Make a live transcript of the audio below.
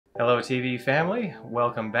Hello TV family,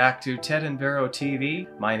 welcome back to Ted and Vero TV.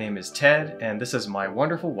 My name is Ted and this is my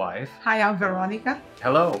wonderful wife. Hi, I'm Veronica.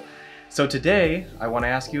 Hello. So today I want to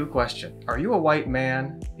ask you a question. Are you a white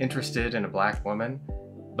man interested in a black woman?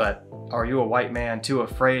 But are you a white man too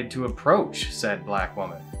afraid to approach said black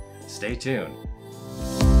woman? Stay tuned.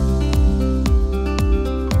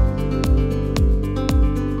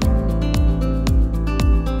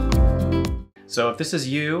 So if this is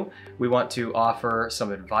you, we want to offer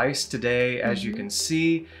some advice today. As you can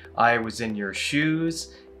see, I was in your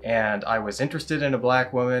shoes and I was interested in a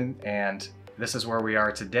black woman, and this is where we are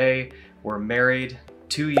today. We're married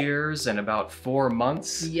 2 years and about 4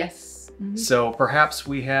 months. Yes. So perhaps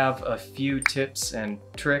we have a few tips and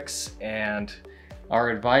tricks, and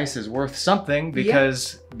our advice is worth something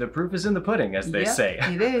because the proof is in the pudding, as they say.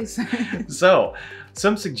 It is. So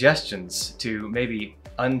some suggestions to maybe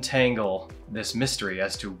untangle this mystery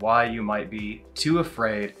as to why you might be too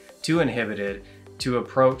afraid, too inhibited to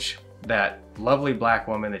approach that lovely black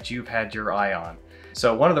woman that you've had your eye on.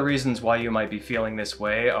 So one of the reasons why you might be feeling this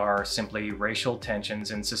way are simply racial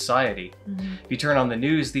tensions in society. If you turn on the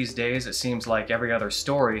news these days, it seems like every other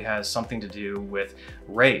story has something to do with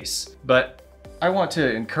race. But I want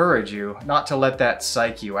to encourage you not to let that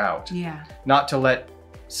psych you out. Not to let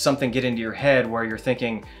something get into your head where you're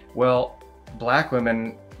thinking, well, black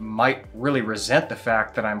women might really resent the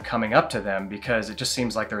fact that I'm coming up to them because it just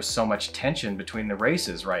seems like there's so much tension between the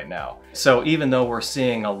races right now. So even though we're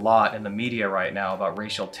seeing a lot in the media right now about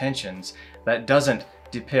racial tensions, that doesn't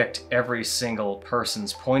depict every single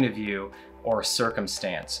person's point of view or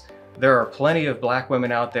circumstance. There are plenty of black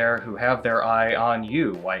women out there who have their eye on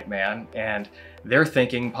you, white man, and they're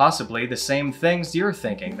thinking possibly the same things you're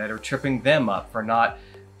thinking that are tripping them up for not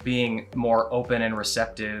being more open and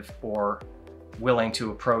receptive or willing to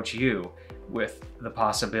approach you with the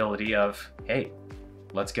possibility of, hey,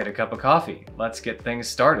 let's get a cup of coffee. Let's get things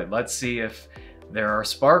started. Let's see if there are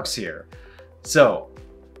sparks here. So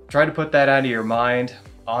try to put that out of your mind.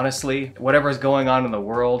 Honestly, whatever is going on in the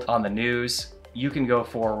world, on the news, you can go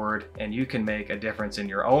forward and you can make a difference in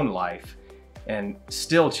your own life and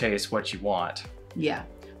still chase what you want. Yeah,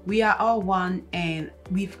 we are all one and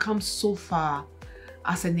we've come so far.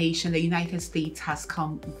 As a nation, the United States has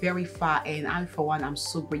come very far, and I, for one, I'm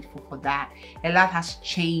so grateful for that. A lot has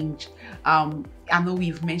changed. I know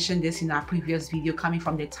we've mentioned this in our previous video, coming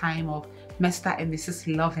from the time of Mr. and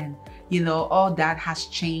Mrs. Loving. You know, all that has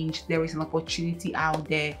changed. There is an opportunity out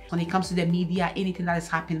there. When it comes to the media, anything that is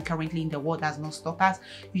happening currently in the world does not stop us.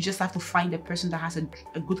 You just have to find a person that has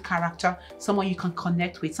a good character, someone you can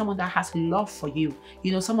connect with, someone that has love for you,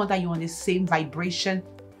 you know, someone that you're on the same vibration.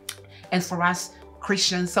 And for us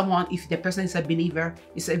Christians, someone, if the person is a believer,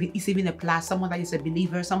 it's even a plus, someone that is a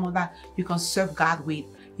believer, someone that you can serve God with,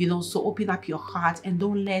 you know. So open up your heart and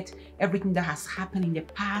don't let everything that has happened in the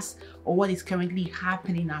past or what is currently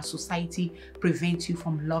happening in our society prevent you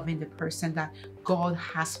from loving the person that God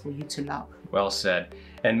has for you to love. Well said.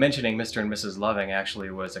 And mentioning Mr. and Mrs. Loving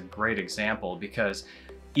actually was a great example, because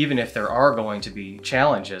even if there are going to be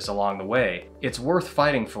challenges along the way, it's worth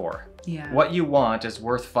fighting for. What you want is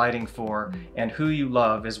worth fighting for, and who you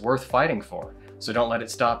love is worth fighting for. So don't let it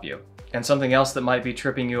stop you. And something else that might be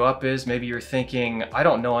tripping you up is maybe you're thinking, I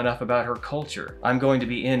don't know enough about her culture. I'm going to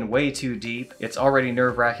be in way too deep. It's already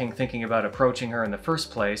nerve-wracking thinking about approaching her in the first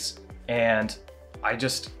place, and I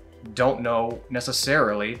just don't know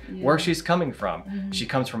necessarily where she's coming from. She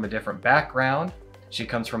comes from a different background. She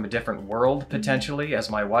comes from a different world, potentially, as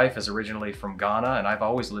my wife is originally from Ghana, and I've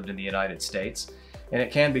always lived in the United States. And it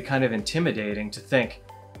can be kind of intimidating to think,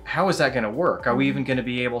 how is that going to work? Are we even going to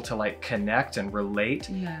be able to like connect and relate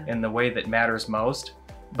in the way that matters most?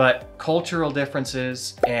 But cultural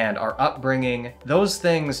differences and our upbringing, those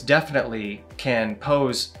things definitely can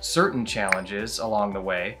pose certain challenges along the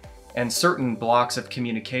way and certain blocks of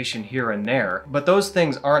communication here and there, but those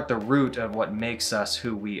things aren't the root of what makes us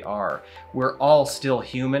who we are. We're all still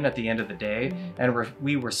human at the end of the day, and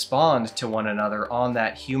we respond to one another on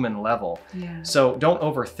that human level. So don't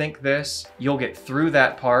overthink this. You'll get through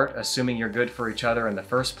that part, assuming you're good for each other in the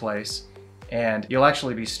first place, and you'll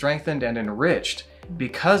actually be strengthened and enriched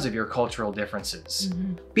because of your cultural differences.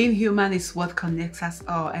 Being human is what connects us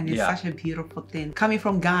all, and it's such a beautiful thing. Coming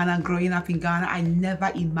from Ghana, growing up in Ghana, I never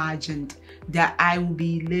imagined that I would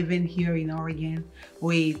be living here in Oregon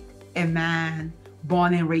with a man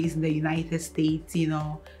born and raised in the United States, you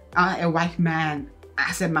know, a white man.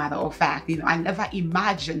 As a matter of fact, you know, I never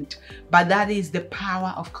imagined, but that is the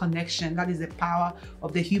power of connection. That is the power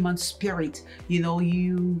of the human spirit. You know,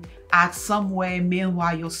 you are somewhere,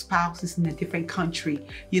 meanwhile your spouse is in a different country,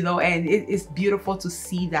 you know, and it's beautiful to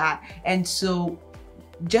see that. And so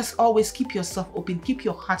just always keep yourself open, keep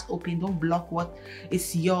your heart open. Don't block what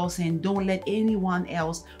is yours, and don't let anyone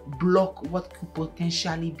else block what could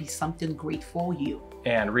potentially be something great for you.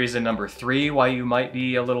 And reason number 3 why you might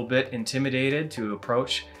be a little bit intimidated to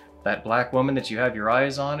approach that black woman that you have your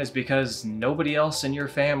eyes on is because nobody else in your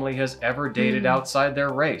family has ever dated outside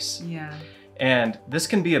their race. Yeah. And this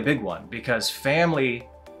can be a big one because family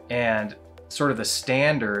and sort of the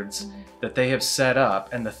standards that they have set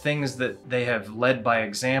up and the things that they have led by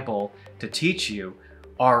example to teach you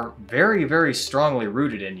are very, very strongly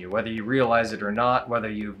rooted in you, whether you realize it or not, whether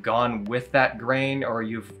you've gone with that grain or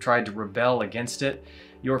you've tried to rebel against it.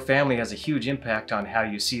 Your family has a huge impact on how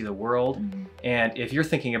you see the world. And if you're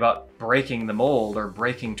thinking about breaking the mold or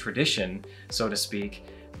breaking tradition, so to speak,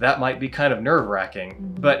 that might be kind of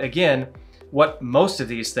nerve-wracking. But again, what most of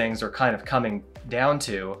these things are kind of coming down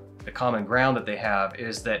to, the common ground that they have,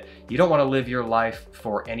 is that you don't want to live your life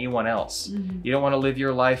for anyone else. You don't want to live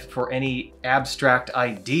your life for any abstract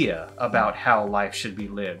idea about how life should be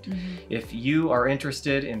lived. If you are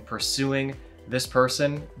interested in pursuing this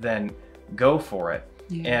person, then go for it.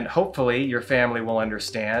 And hopefully your family will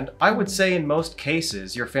understand. I would say in most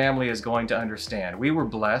cases, your family is going to understand. We were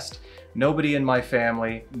blessed. Nobody in my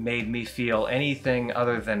family made me feel anything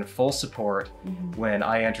other than full support when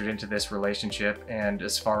I entered into this relationship. And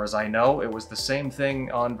as far as I know, it was the same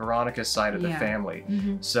thing on Veronica's side of the family.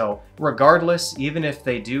 So regardless, even if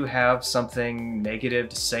they do have something negative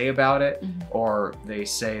to say about it, or they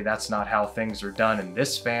say that's not how things are done in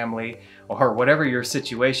this family, or whatever your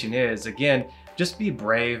situation is, again, just be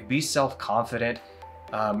brave, be self-confident,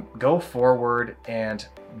 go forward and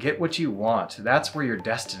get what you want. That's where your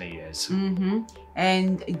destiny is.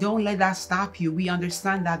 And don't let that stop you. We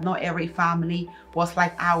understand that not every family was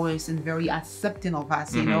like ours and very accepting of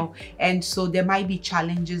us, you know, and so there might be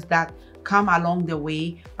challenges that come along the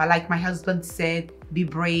way. But like my husband said, be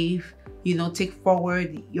brave, you know, take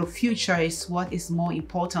forward. Your future is what is more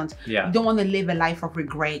important. You don't want to live a life of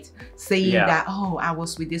regret, saying that, oh, I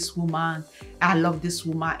was with this woman, I love this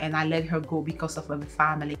woman, and I let her go because of a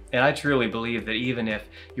family. And I truly believe that even if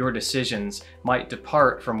your decisions might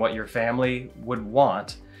depart from what your family would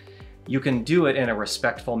want, you can do it in a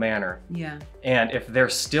respectful manner. And if they're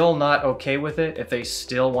still not okay with it, if they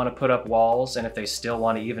still want to put up walls, and if they still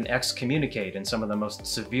want to even excommunicate in some of the most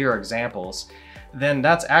severe examples, then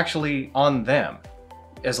that's actually on them.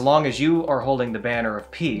 As long as you are holding the banner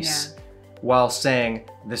of peace while saying,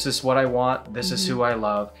 this is what I want, this is who I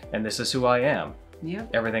love, and this is who I am,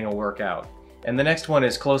 everything will work out. And the next one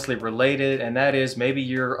is closely related, and that is maybe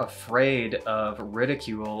you're afraid of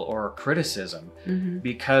ridicule or criticism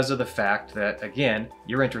because of the fact that, again,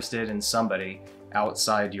 you're interested in somebody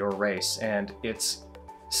outside your race. And it's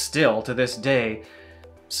still, to this day,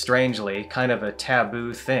 strangely, kind of a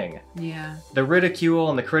taboo thing. The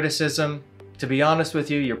ridicule and the criticism, to be honest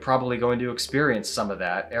with you, you're probably going to experience some of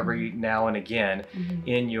that every now and again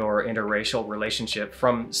in your interracial relationship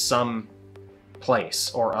from some place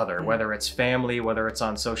or other, whether it's family, whether it's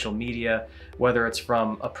on social media, whether it's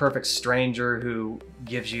from a perfect stranger who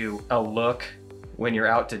gives you a look when you're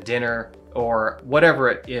out to dinner, or whatever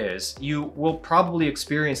it is. You will probably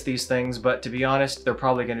experience these things, but to be honest, they're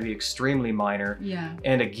probably going to be extremely minor.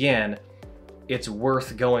 And again, it's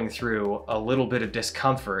worth going through a little bit of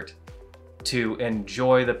discomfort to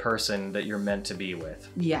enjoy the person that you're meant to be with.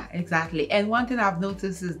 Exactly. And one thing I've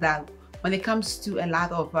noticed is that when it comes to a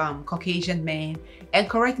lot of Caucasian men, and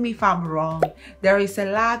correct me if I'm wrong, there is a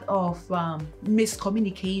lot of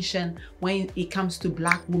miscommunication when it comes to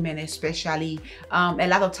Black women, especially. A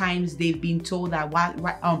lot of times they've been told that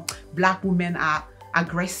Black women are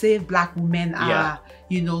aggressive, Black women are,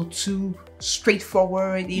 you know, too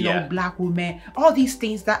straightforward, you know, Black women, all these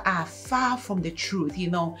things that are far from the truth. You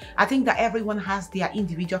know, I think that everyone has their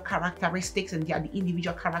individual characteristics and their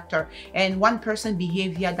individual character, and one person's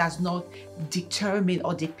behavior does not determine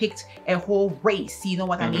or depict a whole race, you know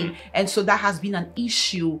what I mean? And so that has been an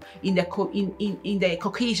issue in the in the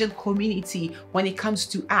Caucasian community when it comes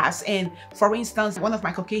to us. And for instance, one of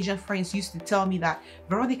my Caucasian friends used to tell me that,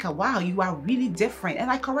 Veronica, wow, you are really different. And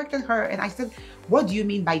I corrected her and I said, what do you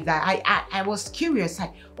mean by that? I was curious,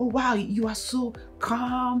 like, oh wow, you are so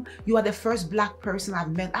calm. You are the first Black person I've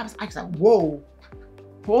met. I was like, whoa,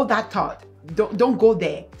 hold that thought. Don't go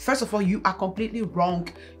there. First of all, you are completely wrong.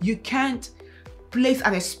 You can't place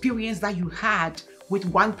an experience that you had with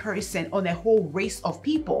one person on a whole race of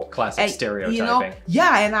people. Classic stereotyping. You know,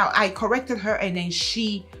 and I corrected her, and then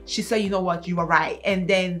she said, you know what, you were right. And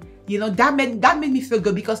then, you know, that made me feel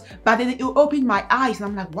good, because but then it opened my eyes, and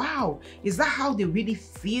I'm like, wow, is that how they really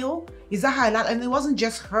feel? Is that how and it wasn't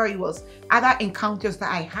just her, it was other encounters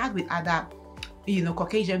that I had with other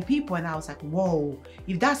Caucasian people, and I was like, whoa,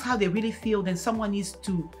 if that's how they really feel, then someone needs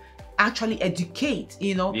to actually educate,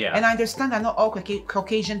 Yeah. And I understand that not all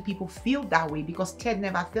Caucasian people feel that way, because Ted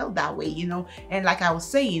never felt that way, and like I was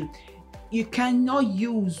saying, you cannot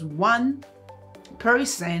use one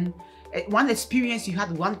person, one experience you had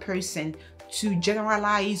with one person to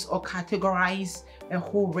generalize or categorize a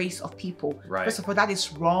whole race of people. Right. First of all, that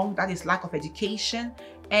is wrong. That is lack of education,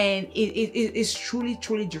 and it is truly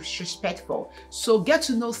disrespectful. So get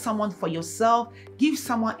to know someone for yourself. Give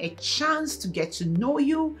someone a chance to get to know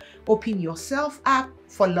you. Open yourself up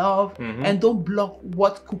for love, and don't block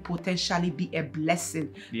what could potentially be a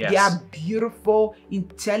blessing. Yes. There are beautiful,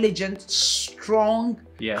 intelligent, strong,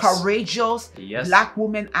 courageous Black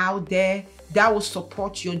women out there that will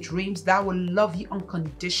support your dreams, that will love you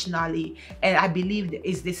unconditionally. And I believe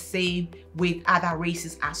it's the same with other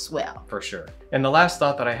races as well. For sure. And the last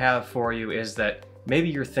thought that I have for you is that maybe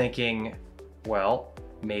you're thinking, well,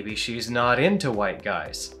 maybe she's not into white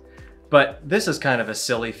guys. But this is kind of a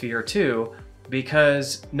silly fear too,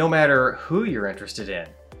 because no matter who you're interested in,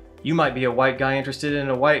 you might be a white guy interested in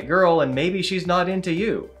a white girl, and maybe she's not into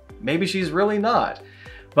you. Maybe she's really not.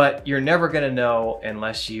 But you're never gonna know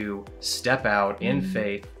unless you step out in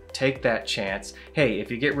faith, take that chance. Hey, if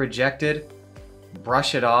you get rejected,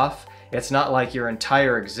 brush it off. It's not like your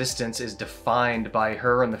entire existence is defined by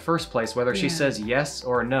her in the first place, whether she says yes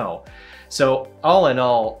or no. So all in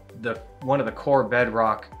all, one of the core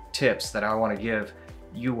bedrock tips that I want to give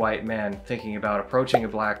you white men thinking about approaching a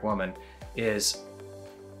Black woman is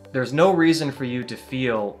there's no reason for you to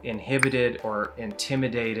feel inhibited or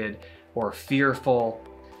intimidated or fearful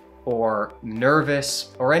or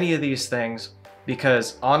nervous or any of these things,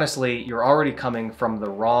 because honestly, you're already coming from the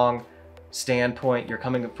wrong standpoint. You're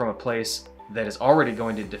coming from a place that is already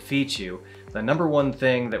going to defeat you. The number one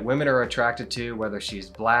thing that women are attracted to, whether she's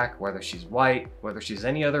Black, whether she's white, whether she's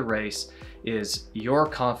any other race, is your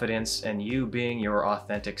confidence and you being your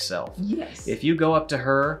authentic self. Yes. If you go up to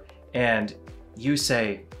her and you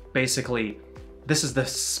say, basically, this is the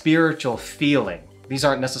spiritual feeling. These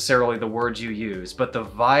aren't necessarily the words you use, but the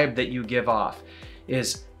vibe that you give off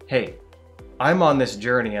is, hey, I'm on this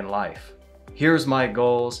journey in life. Here's my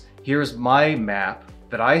goals. Here's my map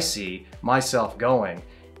that I see myself going.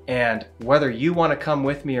 And whether you want to come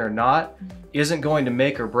with me or not isn't going to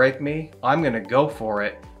make or break me. I'm going to go for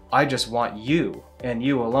it. I just want you and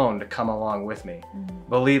you alone to come along with me.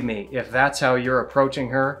 Believe me, if that's how you're approaching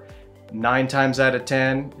her, 9 times out of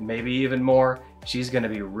 10, maybe even more, she's going to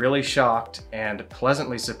be really shocked and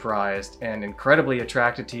pleasantly surprised and incredibly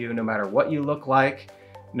attracted to you no matter what you look like,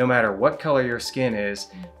 no matter what color your skin is,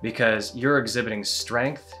 because you're exhibiting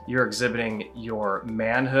strength, you're exhibiting your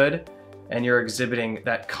manhood, and you're exhibiting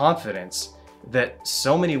that confidence that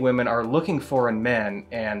so many women are looking for in men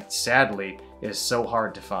and sadly is so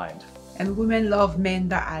hard to find. And women love men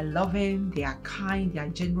that are loving, they are kind, they are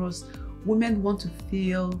generous. Women want to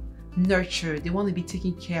feel nurtured, they want to be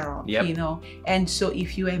taken care of, and so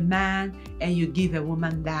if you're a man and you give a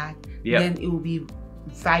woman that, then it will be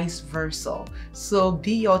vice versa. So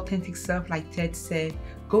be your authentic self, like Ted said.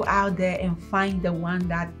 Go out there and find the one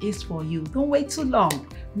that is for you. Don't wait too long.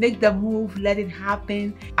 Make the move, let it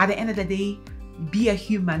happen. At the end of the day, be a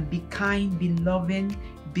human, be kind, be loving,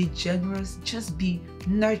 be generous, just be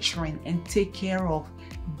nurturing and take care of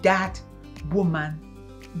that woman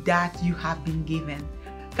that you have been given.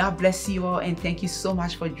 God bless you all, and thank you so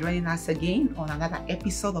much for joining us again on another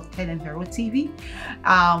episode of Ted and Vero TV.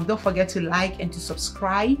 Don't forget to like and to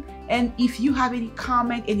subscribe. And if you have any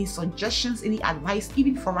comment, any suggestions, any advice,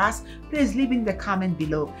 even for us, please leave in the comment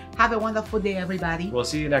below. Have a wonderful day, everybody. We'll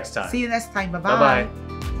see you next time. See you next time. Bye-bye.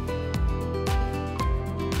 Bye-bye.